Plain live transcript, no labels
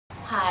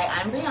Hi,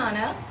 I'm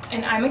Brianna.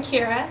 And I'm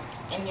Akira.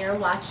 And you're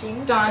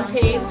watching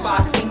Dante's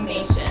Boxing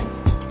Nation.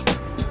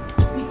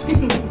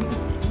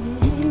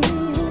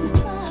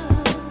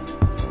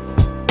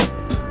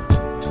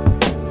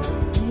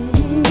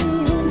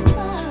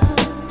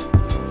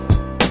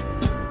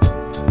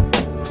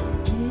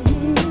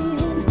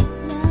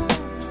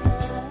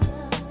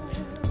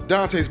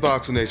 Dante's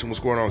Boxing Nation,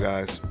 what's going on,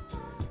 guys?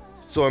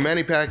 So in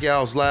Manny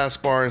Pacquiao's last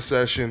sparring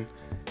session,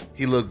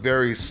 he looked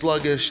very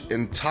sluggish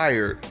and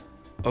tired,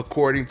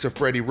 according to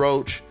Freddie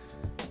Roach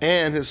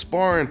and his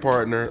sparring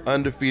partner,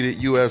 undefeated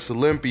U.S.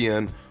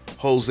 Olympian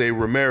Jose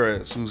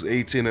Ramirez, who's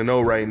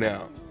 18-0 right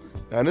now.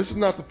 Now, this is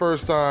not the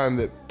first time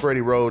that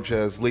Freddie Roach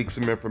has leaked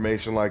some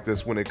information like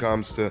this when it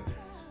comes to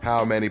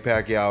how Manny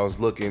Pacquiao is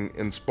looking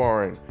in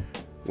sparring,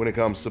 when it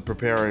comes to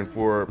preparing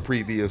for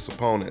previous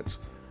opponents.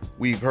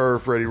 We've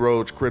heard Freddie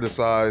Roach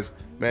criticize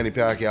Manny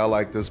Pacquiao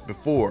like this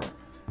before.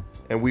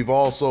 And we've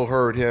also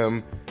heard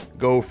him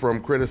go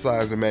from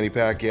criticizing Manny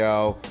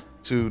Pacquiao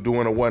to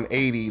doing a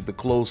 180 the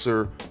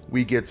closer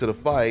we get to the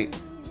fight.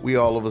 We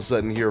all of a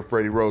sudden hear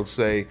Freddie Roach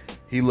say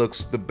he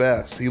looks the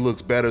best. He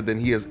looks better than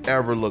he has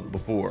ever looked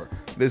before.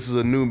 This is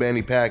a new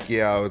Manny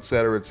Pacquiao,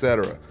 etc.,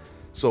 etc.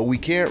 So we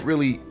can't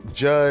really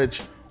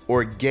judge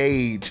or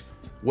gauge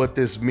what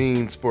this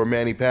means for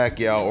Manny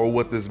Pacquiao or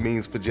what this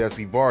means for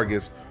Jesse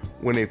Vargas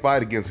when they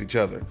fight against each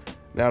other.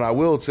 Now, I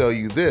will tell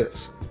you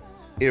this.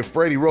 If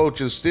Freddie Roach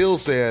is still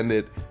saying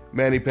that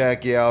Manny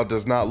Pacquiao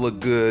does not look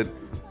good,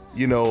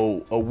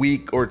 a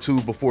week or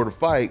two before the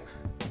fight,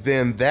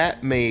 then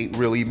that may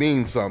really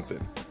mean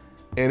something.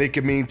 And it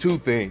could mean two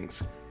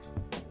things.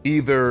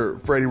 Either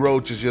Freddie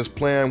Roach is just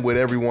playing with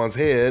everyone's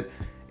head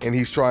and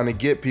he's trying to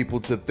get people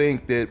to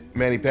think that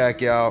Manny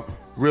Pacquiao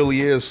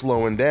really is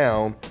slowing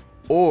down,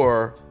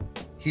 or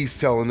he's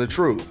telling the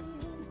truth.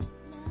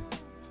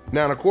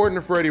 Now, according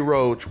to Freddie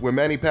Roach, when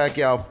Manny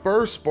Pacquiao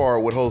first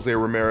sparred with Jose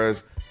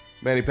Ramirez,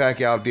 Manny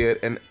Pacquiao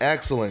did an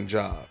excellent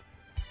job.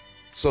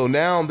 So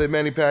now that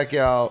Manny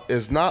Pacquiao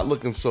is not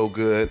looking so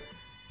good,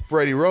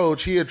 Freddie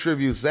Roach, he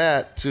attributes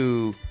that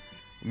to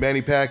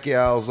Manny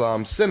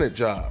Pacquiao's Senate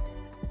job.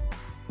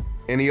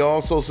 And he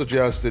also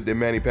suggested that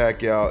Manny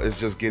Pacquiao is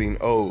just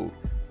getting old.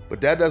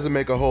 But that doesn't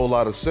make a whole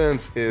lot of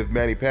sense if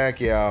Manny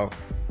Pacquiao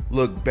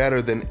looked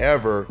better than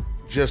ever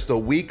just a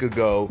week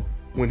ago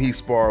when he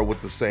sparred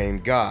with the same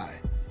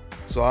guy.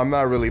 So I'm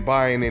not really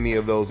buying any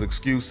of those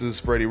excuses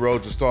Freddie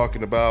Roach is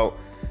talking about,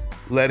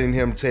 letting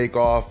him take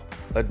off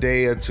a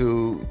day or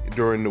two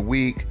during the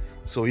week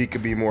so he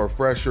could be more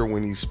fresher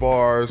when he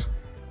spars.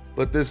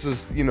 But this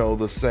is,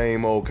 the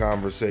same old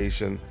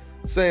conversation.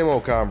 Same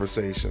old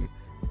conversation.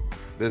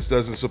 This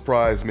doesn't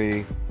surprise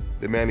me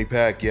that Manny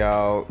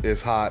Pacquiao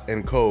is hot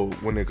and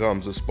cold when it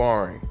comes to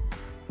sparring.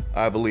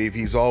 I believe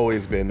he's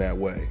always been that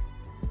way.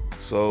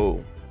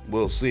 So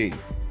we'll see.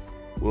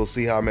 We'll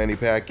see how Manny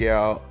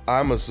Pacquiao,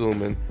 I'm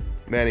assuming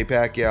Manny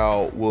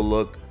Pacquiao will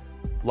look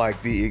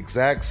like the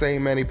exact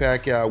same Manny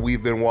Pacquiao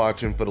we've been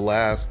watching for the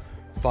last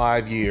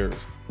 5 years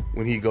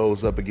when he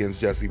goes up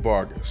against Jesse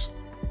Vargas.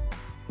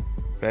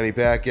 Manny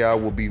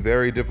Pacquiao will be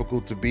very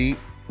difficult to beat.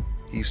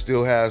 He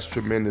still has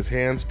tremendous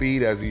hand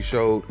speed, as he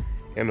showed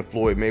in the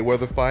Floyd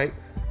Mayweather fight.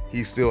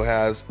 He still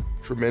has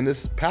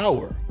tremendous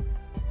power.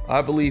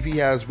 I believe he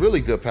has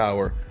really good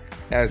power,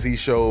 as he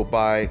showed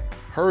by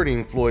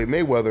hurting Floyd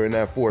Mayweather in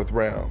that 4th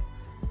round.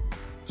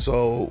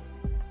 So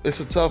it's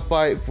a tough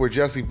fight for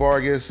Jesse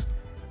Vargas.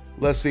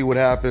 Let's see what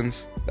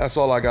happens. That's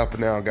all I got for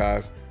now,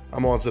 guys.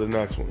 I'm on to the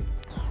next one.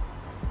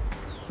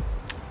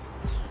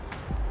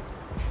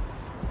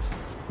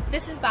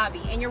 This is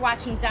Bobby, and you're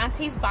watching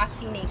Dante's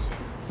Boxing Nation.